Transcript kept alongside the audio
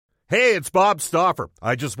Hey, it's Bob Stauffer.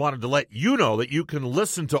 I just wanted to let you know that you can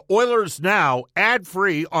listen to Oilers Now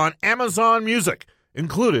ad-free on Amazon Music,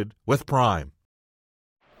 included with Prime.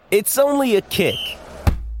 It's only a kick,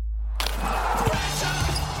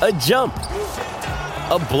 a jump,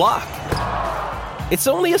 a block. It's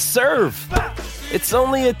only a serve. It's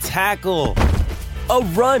only a tackle, a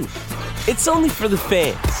run. It's only for the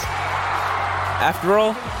fans. After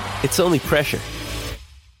all, it's only pressure.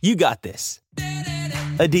 You got this.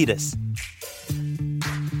 Adidas.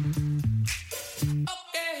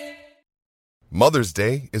 Mother's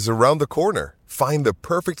Day is around the corner. Find the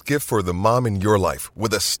perfect gift for the mom in your life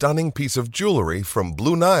with a stunning piece of jewelry from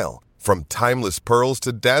Blue Nile. From timeless pearls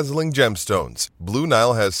to dazzling gemstones, Blue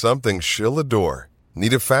Nile has something she'll adore.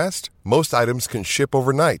 Need it fast? Most items can ship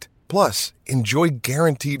overnight. Plus, enjoy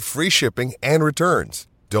guaranteed free shipping and returns.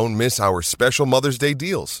 Don't miss our special Mother's Day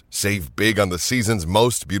deals. Save big on the season's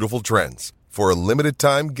most beautiful trends. For a limited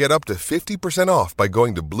time, get up to 50% off by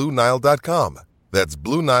going to BlueNile.com. That's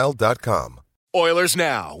BlueNile.com. Oilers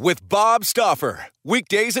Now with Bob Stauffer.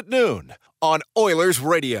 Weekdays at noon on Oilers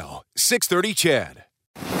Radio, 630 CHED.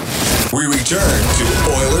 We return to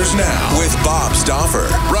Oilers Now with Bob Stauffer.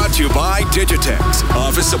 Brought to you by Digitex.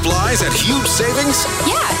 Office supplies at huge savings?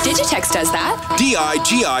 Yeah, Digitex does that.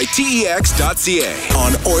 Digitex.ca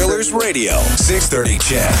on Oilers Radio, 630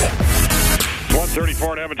 CHED.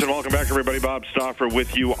 1:34 in Edmonton. Welcome back, everybody. Bob Stauffer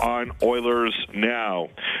with you on Oilers Now.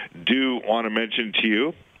 Do want to mention to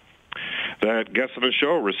you that guests of the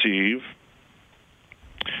show receive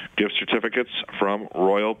gift certificates from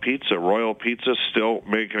Royal Pizza. Royal Pizza still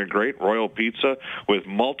making it great. Royal Pizza with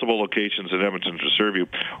multiple locations in Edmonton to serve you.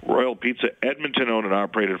 Royal Pizza, Edmonton owned and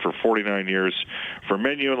operated for 49 years. For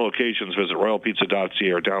menu and locations, visit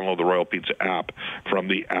royalpizza.ca or download the Royal Pizza app from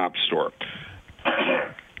the App Store.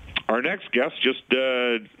 Our next guest just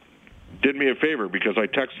did me a favor because I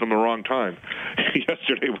texted him the wrong time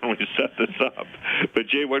yesterday when we set this up. But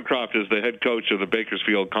Jay Woodcroft is the head coach of the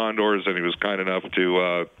Bakersfield Condors, and he was kind enough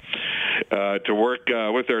to work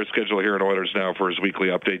with our schedule here in Oilers Now for his weekly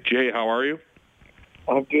update. Jay, how are you?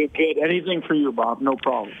 I'm good. Anything for you, Bob. No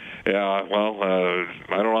problem. Yeah, well,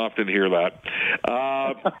 I don't often hear that.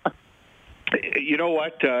 You know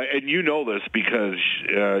what, and you know this because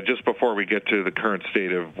just before we get to the current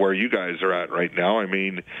state of where you guys are at right now, I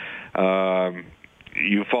mean,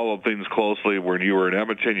 you followed things closely when you were in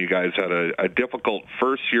Edmonton. You guys had a difficult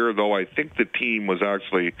first year, though I think the team was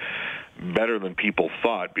actually better than people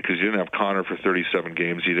thought because you didn't have Connor for 37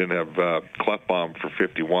 games. You didn't have Klefbom for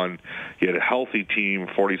 51. You had a healthy team,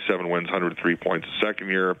 47 wins, 103 points the second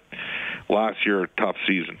year. Last year, tough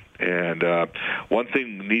season. And one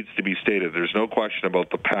thing needs to be stated, there's no question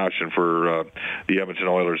about the passion for the Edmonton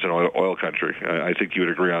Oilers in oil country. I think you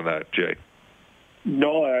would agree on that, Jay.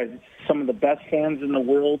 No, some of the best fans in the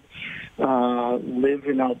world live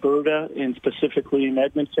in Alberta, and specifically in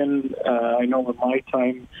Edmonton. I know in my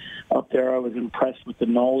time up there, I was impressed with the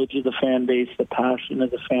knowledge of the fan base, the passion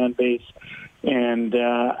of the fan base, and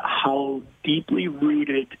how deeply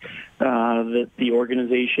rooted that the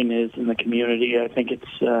organization is in the community. I think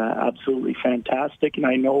it's absolutely fantastic, and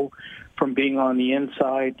I know from being on the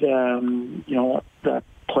inside, that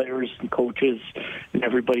players and coaches and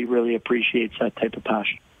everybody really appreciates that type of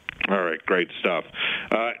passion. All right, great stuff.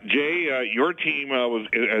 Jay, your team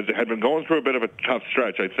had been going through a bit of a tough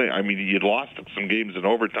stretch, I think. I mean, you'd lost some games in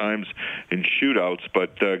overtimes and shootouts,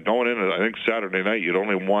 but going in, I think Saturday night, you'd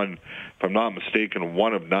only won, if I'm not mistaken,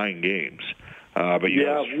 1 of 9 games.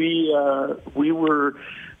 We were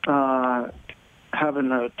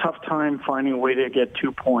having a tough time finding a way to get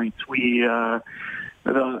 2 points.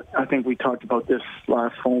 I think we talked about this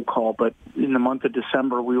last phone call, but in the month of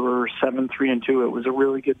December, we were 7-3-2. It was a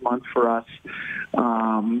really good month for us.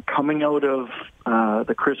 Coming out of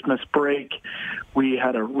the Christmas break, we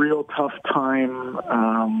had a real tough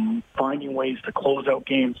time finding ways to close out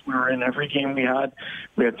games. We were in every game we had.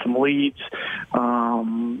 We had some leads,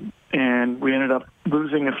 and we ended up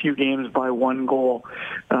losing a few games by 1 goal,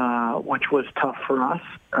 which was tough for us.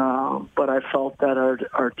 But I felt that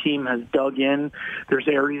our team has dug in. There's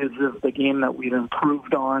areas of the game that we've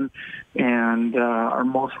improved on, and our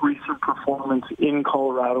most recent performance in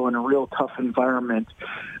Colorado in a real tough environment,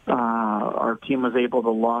 our team was able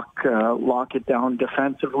to lock it down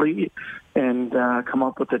defensively and come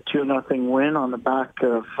up with a 2-0 win on the back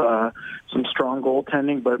of some strong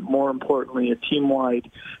goaltending, but more importantly, a team-wide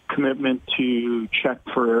commitment to check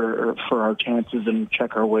for our chances and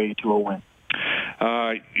check our way to a win.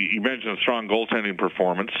 You mentioned a strong goaltending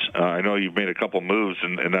performance. I know you've made a couple moves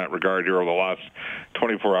in that regard here over the last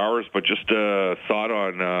 24 hours, but just a thought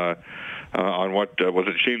on what was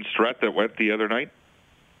it Shane Strett that went the other night?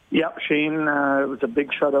 Yep, Shane, it was a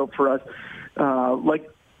big shutout for us.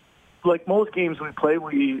 Like most games we play,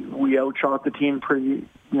 we outshot the team pretty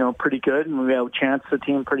good, and we outchanced the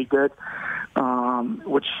team pretty good,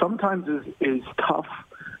 which sometimes is tough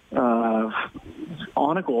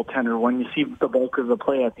on a goaltender when you see the bulk of the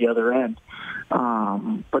play at the other end.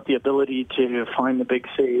 But the ability to find the big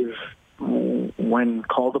save when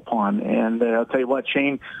called upon, and I'll tell you what,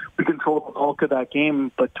 Shane, we controlled the bulk of that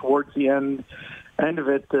game, but towards the end of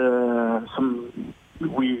it,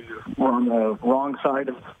 we were on the wrong side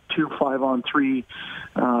of 2 5-on-3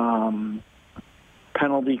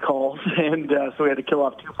 penalty calls, and so we had to kill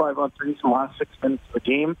off 2 5-on-3s in the last 6 minutes of the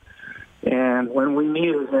game. And when we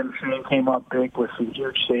needed him, Shane came up big with some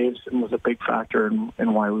huge saves and was a big factor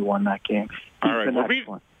in why we won that game. All right, we're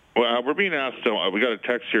being asked. We got a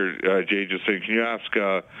text here, Jay, just saying, can you ask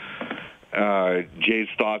Jay's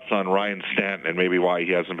thoughts on Ryan Stanton and maybe why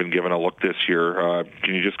he hasn't been given a look this year?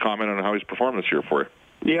 Can you just comment on how he's performed this year for you?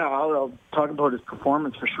 Yeah, I'll talk about his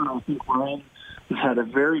performance for sure. I think Ryan has had a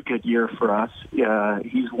very good year for us.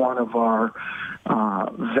 He's one of our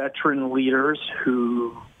veteran leaders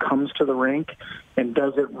who comes to the rink and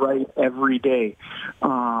does it right every day.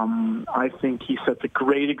 I think he sets a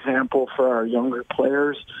great example for our younger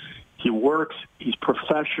players. He works, he's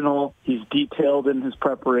professional, he's detailed in his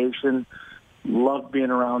preparation. Love being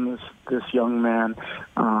around this young man.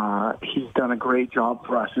 He's done a great job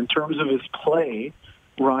for us. In terms of his play,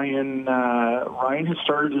 Ryan has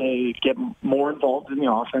started to get more involved in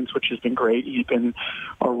the offense, which has been great. He's been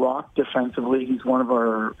a rock defensively. He's one of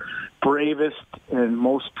our bravest and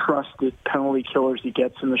most trusted penalty killers he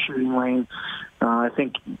gets in the shooting lane. I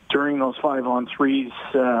think during those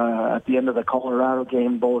 5-on-3s at the end of the Colorado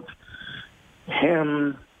game, both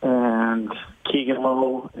him and Keegan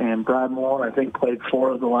Lowe and Brad Moore, I think, played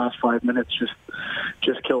 4 of the last 5 minutes,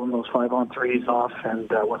 just killing those 5-on-3s off, and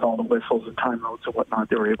with all the whistles and timeouts and whatnot,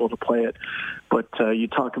 they were able to play it. But you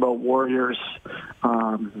talk about warriors,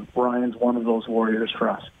 Ryan's one of those warriors for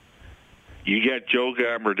us. You get Joe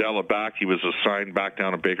Gambardella back. He was assigned back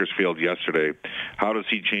down to Bakersfield yesterday. How does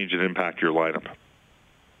he change and impact your lineup?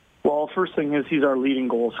 Well, first thing is he's our leading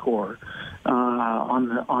goal scorer on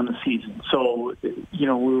the season. So,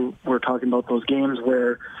 we're talking about those games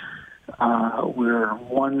where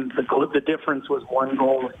the difference was 1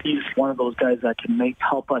 goal. He's one of those guys that can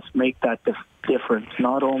help us make that difference,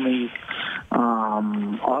 not only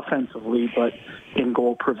offensively, but in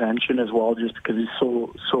goal prevention as well, just because he's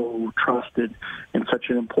so trusted and such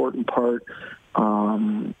an important part of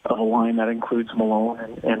a line that includes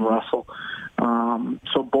Malone and Russell.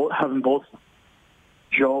 So having both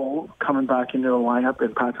Joe coming back into the lineup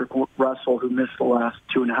and Patrick Russell, who missed the last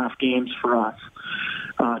 2.5 games for us,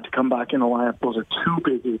 to come back in the lineup, those are 2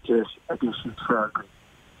 big additions for our group.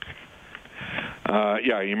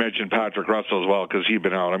 You mentioned Patrick Russell as well because he's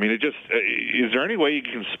been out. I mean, is there any way you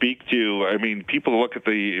can speak to, people look at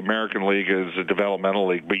the American League as a developmental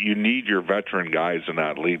league, but you need your veteran guys in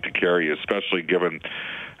that league to carry you, especially given,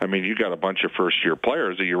 you got a bunch of first-year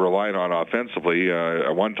players that you're relying on offensively.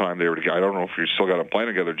 At one time, they were, I don't know if you still got them playing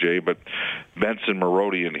together, Jay, but Benson,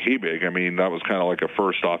 Marody, and Hebig, that was kind of like a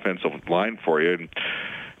first offensive line for you.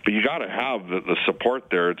 But you got to have the support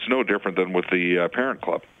there. It's no different than with the parent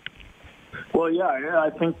club. Well, yeah, I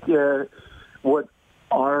think what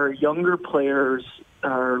our younger players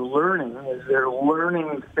are learning is they're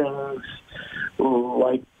learning things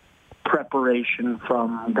like preparation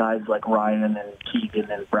from guys like Ryan and Keegan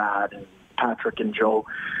and Brad and Patrick and Joe,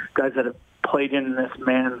 guys that have played in this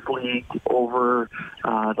man's league over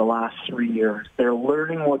the last 3 years. They're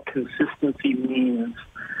learning what consistency means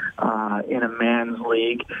in a man's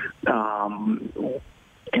league.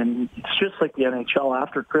 And it's just like the NHL.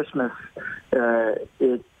 After Christmas,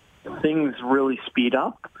 things really speed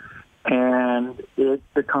up, and it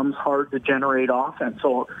becomes hard to generate offense.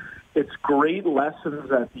 So it's great lessons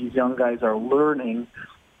that these young guys are learning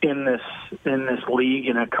in this league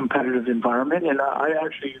in a competitive environment. And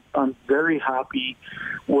I'm very happy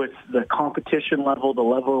with the competition level, the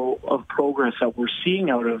level of progress that we're seeing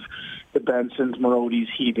out of the Bensons, Marodis,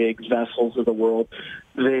 Hebigs, Vessels of the world.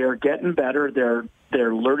 They are getting better. They're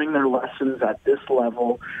learning their lessons at this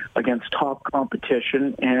level against top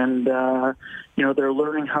competition, and they're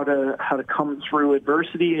learning how to come through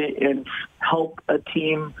adversity and help a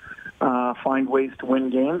team find ways to win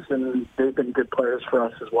games, and they've been good players for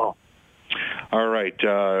us as well. All right.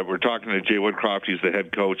 We're talking to Jay Woodcroft. He's the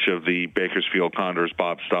head coach of the Bakersfield Condors.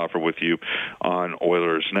 Bob Stauffer with you on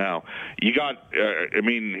Oilers Now. You got,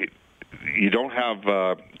 you don't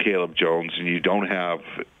have Caleb Jones, and you don't have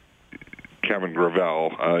Kevin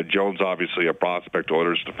Gravel. Jones, obviously a prospect,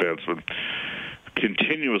 Oilers defenseman.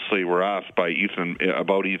 continuously we're asked by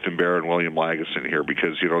about Ethan Bear and William Lagesson here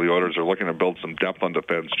because, the Oilers are looking to build some depth on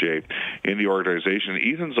defense, Jay, in the organization.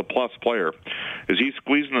 Ethan's a plus player. Is he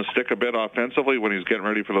squeezing the stick a bit offensively when he's getting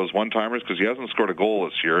ready for those one-timers? Because he hasn't scored a goal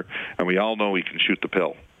this year, and we all know he can shoot the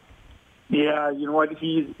pill. Yeah, you know what?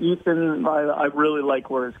 Ethan, I really like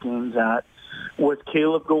where his game's at. With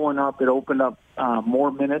Caleb going up, it opened up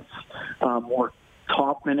more minutes, more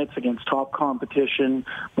top minutes against top competition,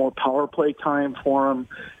 more power play time for him.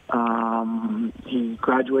 He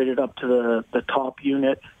graduated up to the top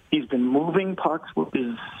unit. He's been moving pucks, which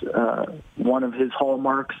is one of his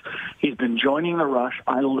hallmarks. He's been joining the rush.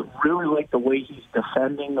 I really like the way he's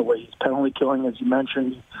defending, the way he's penalty killing, as you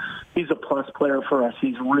mentioned. He's a plus player for us.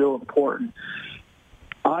 He's real important.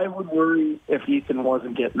 I would worry if Ethan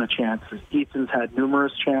wasn't getting the chances. Ethan's had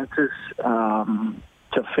numerous chances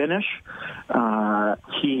to finish.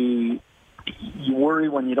 You worry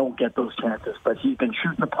when you don't get those chances, but he's been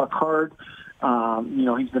shooting the puck hard.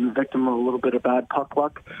 He's been a victim of a little bit of bad puck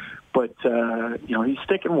luck, but he's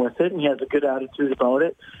sticking with it, and he has a good attitude about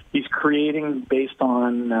it. He's creating based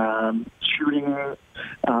on shooting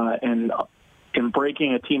and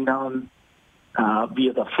breaking a team down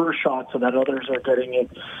via the first shot so that others are getting it.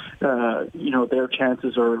 Their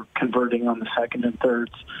chances are converting on the second and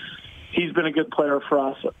thirds. He's been a good player for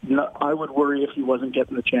us. I would worry if he wasn't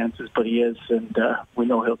getting the chances, but he is, and we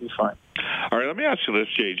know he'll be fine. All right, let me ask you this,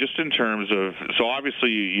 Jay, just in terms of, so obviously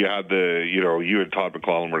you had you and Todd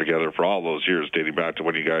McLellan were together for all those years, dating back to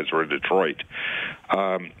when you guys were in Detroit.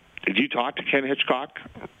 Did you talk to Ken Hitchcock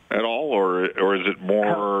at all, or is it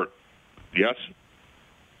more, yes?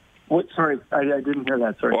 What? Sorry, I didn't hear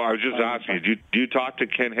that. Sorry. Well, I was just asking you, do you talk to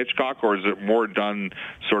Ken Hitchcock, or is it more done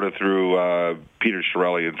sort of through Peter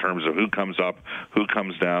Chiarelli in terms of who comes up, who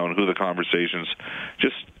comes down, who the conversations?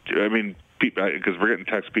 Because we're getting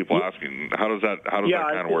text people asking, how does that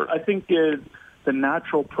kind of work? I think the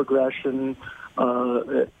natural progression,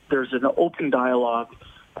 there's an open dialogue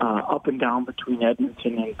up and down between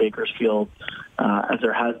Edmonton and Bakersfield, as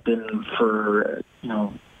there has been for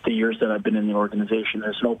the years that I've been in the organization.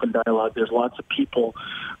 There's an open dialogue. There's lots of people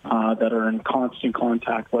that are in constant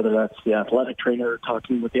contact, whether that's the athletic trainer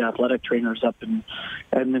talking with the athletic trainers up in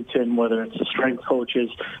Edmonton, whether it's the strength coaches.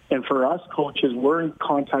 And for us coaches, we're in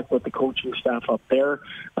contact with the coaching staff up there,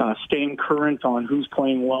 staying current on who's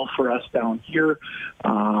playing well for us down here.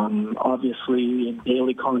 Obviously in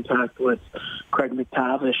daily contact with Craig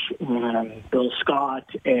McTavish and Bill Scott.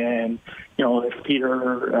 And, if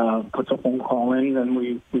Peter puts a phone call in, then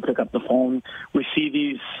we pick up the phone. We see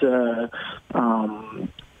these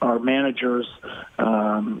our managers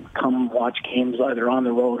come watch games either on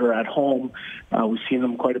the road or at home. We've seen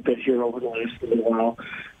them quite a bit here over the last little while.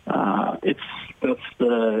 That's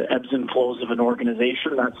the ebbs and flows of an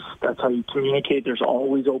organization. That's how you communicate. There's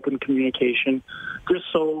always open communication, just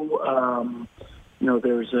so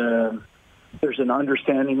there's an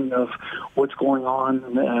understanding of what's going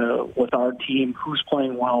on with our team, who's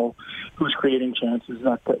playing well, who's creating chances,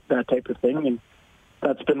 that type of thing. And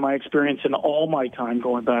that's been my experience in all my time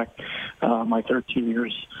going back my 13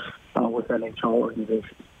 years with NHL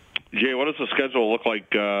organizations. Jay, what does the schedule look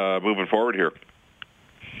like moving forward here?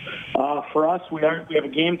 For us, we have a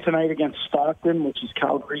game tonight against Stockton, which is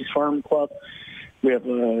Calgary's farm club. We have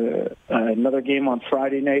another game on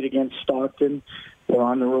Friday night against Stockton. We're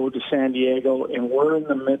on the road to San Diego, and we're in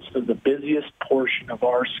the midst of the busiest portion of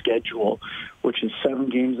our schedule, which is 7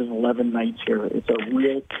 games and 11 nights here. It's a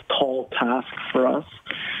real tall task for us.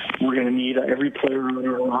 We're going to need every player on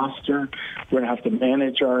our roster. We're going to have to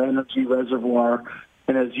manage our energy reservoir.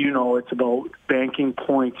 And as you know, it's about banking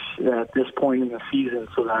points at this point in the season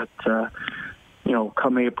so that,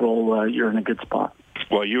 come April, you're in a good spot.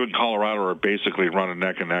 Well, you and Colorado are basically running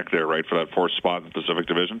neck and neck there, right, for that 4th spot in the Pacific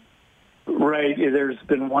Division? Right. There's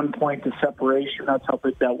been 1 point of separation. That's how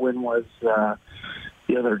big that win was the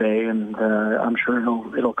other day, and I'm sure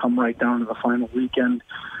it'll come right down to the final weekend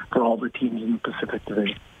for all the teams in the Pacific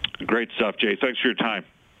Division. Great stuff, Jay. Thanks for your time.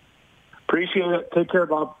 Appreciate it. Take care,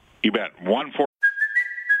 Bob. You bet. 1-4.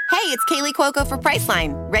 Hey, it's Kaylee Cuoco for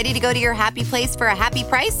Priceline. Ready to go to your happy place for a happy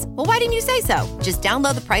price? Well, why didn't you say so? Just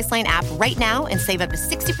download the Priceline app right now and save up to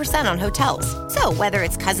 60% on hotels. So whether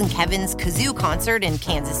it's Cousin Kevin's Kazoo Concert in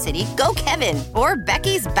Kansas City, go Kevin, or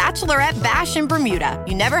Becky's Bachelorette Bash in Bermuda,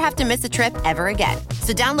 you never have to miss a trip ever again.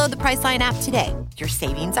 So download the Priceline app today. Your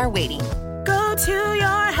savings are waiting. Go to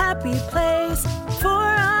your happy place for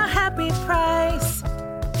a happy price.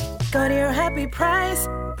 Go to your happy price,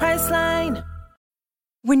 Priceline.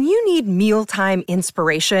 When you need mealtime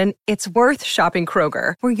inspiration, it's worth shopping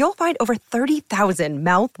Kroger, where you'll find over 30,000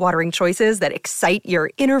 mouth-watering choices that excite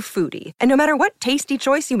your inner foodie. And no matter what tasty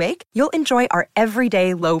choice you make, you'll enjoy our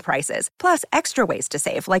everyday low prices, plus extra ways to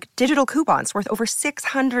save, like digital coupons worth over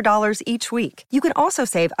 $600 each week. You can also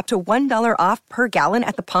save up to $1 off per gallon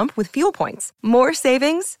at the pump with fuel points. More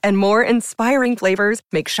savings and more inspiring flavors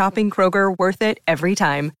make shopping Kroger worth it every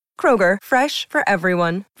time. Kroger, fresh for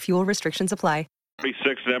everyone. Fuel restrictions apply.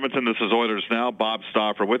 36 in Edmonton. This is Oilers Now. Bob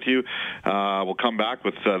Stauffer with you. We'll come back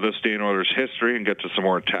with this day in Oilers history and get to some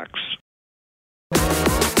more texts.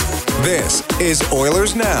 This is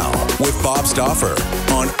Oilers Now with Bob Stauffer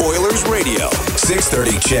on Oilers Radio,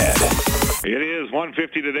 630 CHED. It is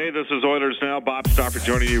 1:50 today. This is Oilers Now. Bob Stauffer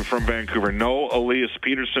joining you from Vancouver. No Elias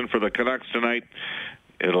Peterson for the Canucks tonight.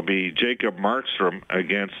 It'll be Jacob Markstrom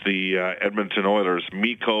against the Edmonton Oilers.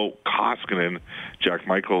 Mikko Koskinen. Jack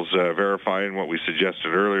Michaels verifying what we suggested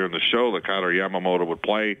earlier in the show, that Kailer Yamamoto would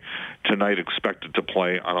play tonight, expected to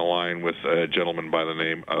play on a line with a gentleman by the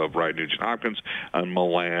name of Ryan Nugent-Hopkins and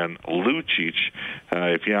Milan Lucic.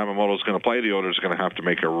 If Yamamoto's going to play, the Oilers are going to have to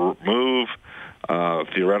make a move.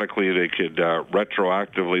 Theoretically, they could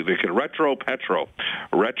retroactively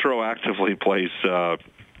place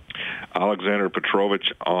Alexander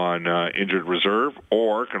Petrovich on injured reserve,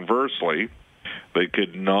 or conversely, they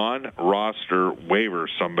could non-roster waiver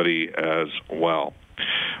somebody as well.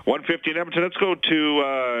 1:50 in Edmonton. Let's go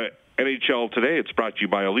to NHL Today. It's brought to you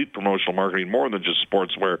by Elite Promotional Marketing, more than just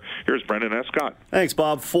sportswear. Here's Brendan Escott. Thanks,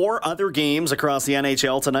 Bob. 4 other games across the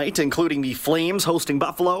NHL tonight, including the Flames hosting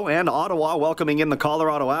Buffalo and Ottawa welcoming in the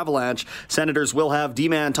Colorado Avalanche. Senators will have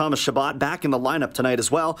D-man Thomas Chabot back in the lineup tonight as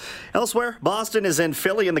well. Elsewhere, Boston is in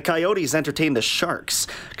Philly and the Coyotes entertain the Sharks.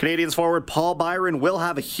 Canadiens forward Paul Byron will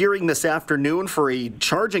have a hearing this afternoon for a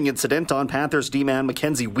charging incident on Panthers D-man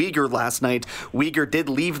Mackenzie Weegar last night. Weegar did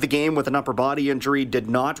leave the game with an upper body injury, did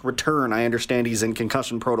not return. I understand he's in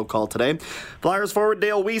concussion protocol today. Flyers forward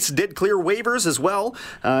Dale Weiss did clear waivers as well.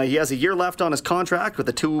 He has a year left on his contract with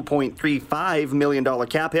a $2.35 million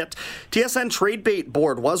cap hit. TSN trade bait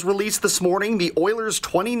board was released this morning. The Oilers'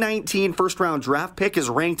 2019 first-round draft pick is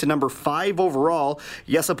ranked number 5 overall.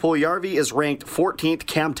 Jesse Puljujärvi is ranked 14th.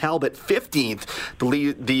 Cam Talbot 15th.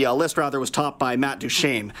 The list was topped by Matt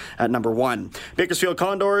Duchene at number 1. Bakersfield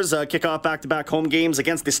Condors kick off back-to-back home games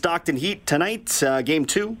against the Stockton Heat tonight. Game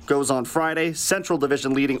 2 goes on Friday. Central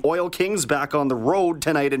Division leading Oil Kings back on the road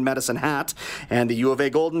tonight in Medicine Hat. And the U of A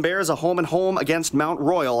Golden Bears a home against Mount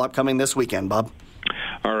Royal upcoming this weekend, Bob.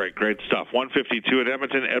 All right, great stuff. 1:52 at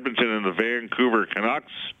Edmonton. Edmonton and the Vancouver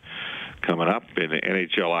Canucks coming up in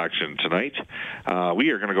NHL action tonight.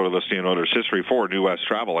 We are going to go to the Stand Oilers history for New West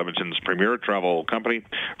Travel, Edmonton's premier travel company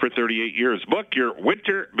for 38 years. Book your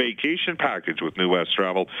winter vacation package with New West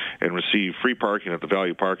Travel and receive free parking at the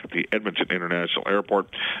Value Park at the Edmonton International Airport.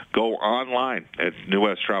 Go online at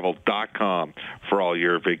newwesttravel.com for all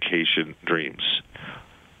your vacation dreams.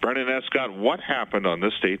 Brendan Escott, what happened on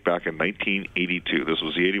this date back in 1982? This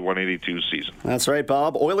was the 81-82 season. That's right,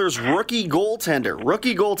 Bob. Oilers rookie goaltender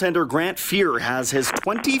Grant Fuhr has his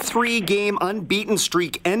 23-game unbeaten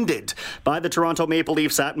streak ended by the Toronto Maple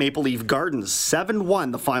Leafs at Maple Leaf Gardens.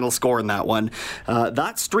 7-1, the final score in that one.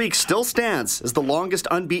 That streak still stands as the longest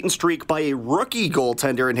unbeaten streak by a rookie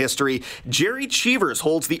goaltender in history. Jerry Cheevers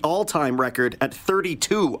holds the all-time record at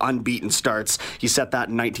 32 unbeaten starts. He set that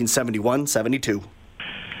in 1971-72.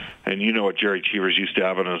 And you know what Jerry Cheevers used to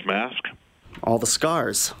have on his mask? All the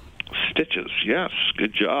scars. Stitches, yes.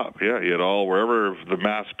 Good job. Yeah, he had all, wherever the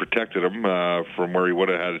mask protected him from where he would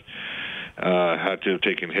have had to have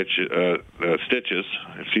taken stitches.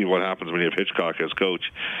 See what happens when you have Hitchcock as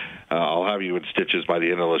coach. I'll have you in stitches by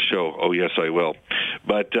the end of the show. Oh, yes, I will.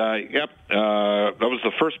 But, that was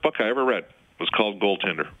the first book I ever read. It was called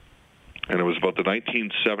Goaltender. And it was about the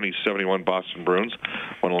 1970-71 Boston Bruins,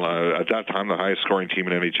 one at that time the highest scoring team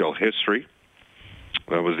in NHL history.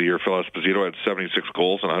 That was the year Phil Esposito had 76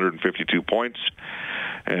 goals and 152 points.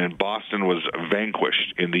 And Boston was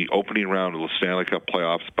vanquished in the opening round of the Stanley Cup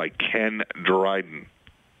playoffs by Ken Dryden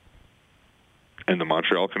and the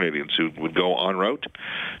Montreal Canadiens, who would go en route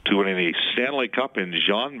to winning a Stanley Cup in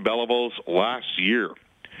Jean Beliveau's last year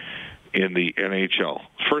in the NHL.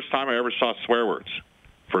 First time I ever saw swear words.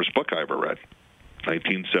 First book I ever read,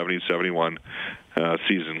 1970-71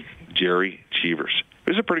 season, Jerry Cheevers.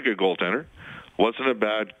 He was a pretty good goaltender. Wasn't a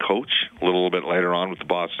bad coach a little bit later on with the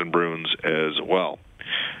Boston Bruins as well.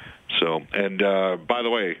 So, and by the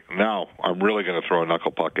way, now I'm really going to throw a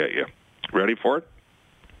knuckle puck at you. Ready for it?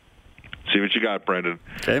 See what you got, Brendan.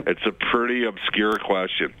 Okay. It's a pretty obscure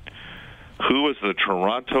question. Who was the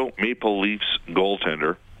Toronto Maple Leafs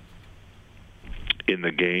goaltender in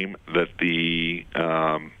the game that the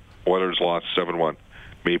Oilers lost 7-1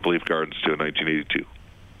 Maple Leaf Gardens to in 1982.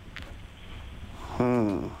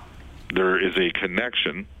 There is a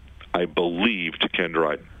connection, I believe, to Ken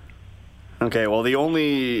Dryden. Okay, well,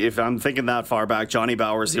 if I'm thinking that far back, Johnny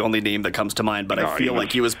Bauer is the only name that comes to mind, but I feel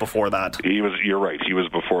like he was before that. You're right, he was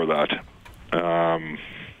before that.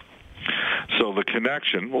 So the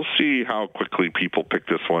connection, we'll see how quickly people pick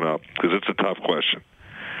this one up, because it's a tough question.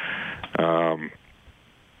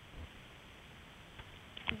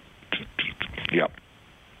 Yep.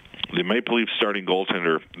 The Maple Leafs starting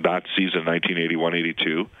goaltender that season,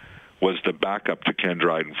 1981-82, was the backup to Ken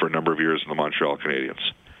Dryden for a number of years in the Montreal Canadiens.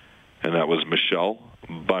 And that was Michel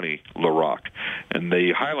Bunny Larocque. And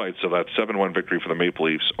the highlights of that 7-1 victory for the Maple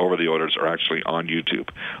Leafs over the Oilers are actually on YouTube.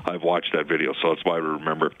 I've watched that video, so that's why I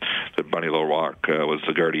remember that Bunny Larocque was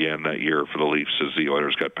the Gardien that year for the Leafs as the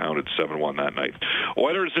Oilers got pounded 7-1 that night.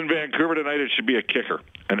 Oilers in Vancouver tonight. It should be a kicker,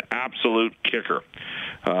 an absolute kicker.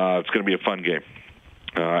 It's going to be a fun game.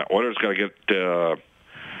 Oilers got to get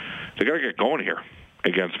they got to get going here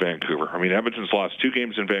against Vancouver. I mean, Edmonton's lost 2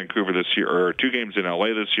 games in Vancouver this year, or 2 games in LA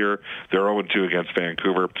this year. They're 0-2 against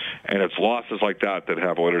Vancouver, and it's losses like that that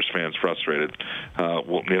have Oilers fans frustrated.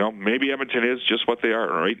 Well, maybe Edmonton is just what they are.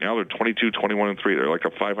 Right now, they're 22-21-3. They're like a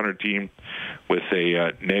 500 team with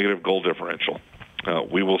a negative goal differential.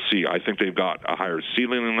 We will see. I think they've got a higher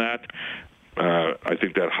ceiling than that. I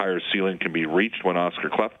think that higher ceiling can be reached when Oscar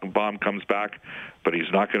Klefbom comes back, but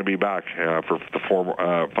he's not going to be back for the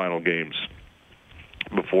 4 final games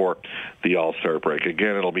before the All-Star break.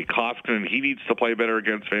 Again, it'll be Koskinen. He needs to play better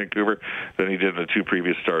against Vancouver than he did in the 2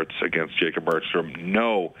 previous starts against Jacob Markstrom.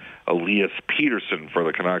 No Elias Peterson for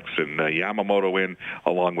the Canucks, and Yamamoto in,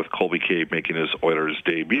 along with Colby Cave making his Oilers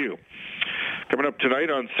debut. Coming up tonight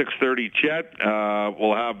on 6:30, Chet,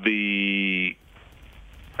 we'll have the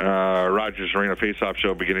Rogers Arena Face-Off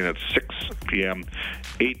Show beginning at 6 p.m.,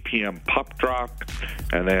 8 p.m. Puck Drop,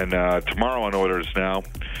 and then tomorrow on Oilers Now,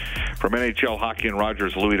 from NHL Hockey and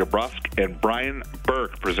Rogers, Louis DeBrusque and Brian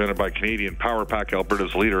Burke, presented by Canadian Power Pack,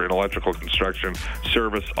 Alberta's leader in electrical construction,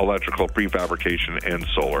 service, electrical, prefabrication, and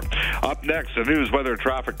solar. Up next, a news, weather,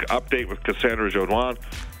 traffic update with Cassandra Jodoin.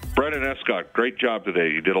 Brendan Escott, great job today.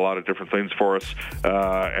 You did a lot of different things for us.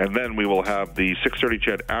 And then we will have the 6:30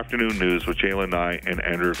 Chet afternoon news with Jalen Nye and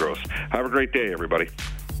Andrew Gross. Have a great day, everybody.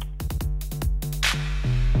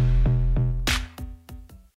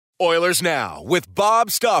 Oilers Now with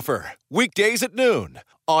Bob Stauffer. Weekdays at noon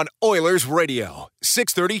on Oilers Radio,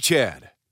 630 Ched.